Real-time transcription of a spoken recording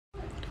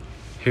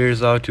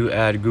Here's how to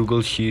add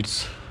Google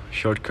Sheets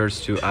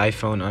shortcuts to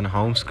iPhone on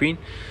home screen.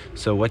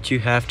 So what you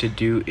have to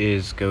do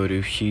is go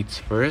to Sheets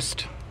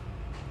first.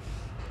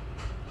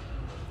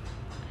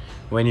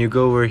 When you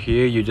go over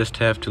here, you just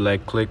have to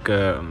click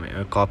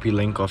a copy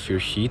link of your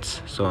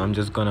sheets. So I'm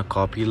just gonna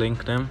copy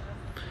link them.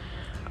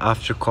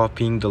 After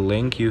copying the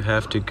link, you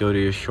have to go to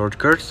your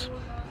shortcuts.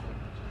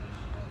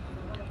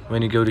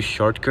 When you go to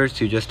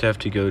shortcuts, you just have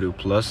to go to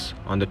plus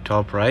on the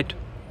top right.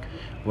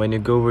 When you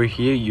go over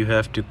here, you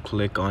have to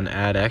click on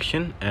add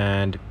action,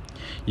 and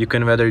you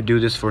can whether do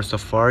this for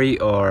Safari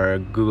or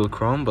Google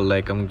Chrome, but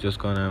I'm just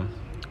gonna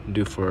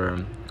do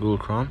for Google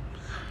Chrome,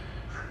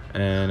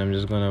 and I'm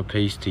just gonna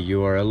paste the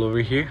URL over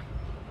here.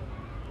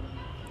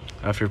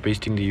 After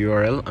pasting the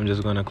URL, I'm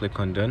just gonna click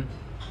on done,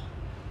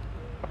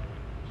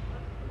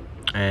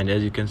 and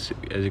as you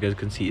guys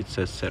can see, it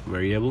says set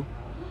variable,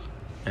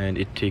 and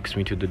it takes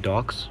me to the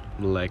docs.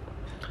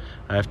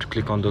 I have to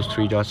click on those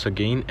three dots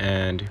again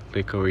and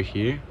click over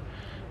here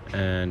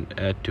and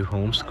add to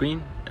home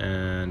screen,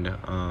 and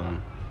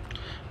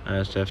I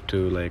just have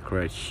to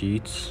write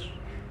sheets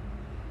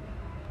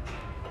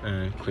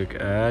and click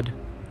add,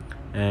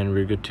 and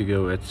we're good to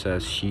go. It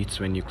says sheets.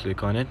 When you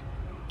click on it,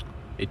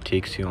 it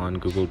takes you on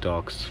Google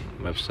Docs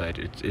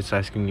website. It's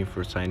asking you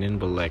for sign in,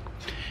 but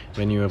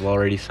when you have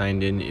already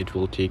signed in, it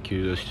will take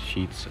you to the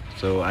sheets.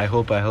 So I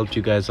hope I helped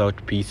you guys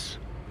out. Peace.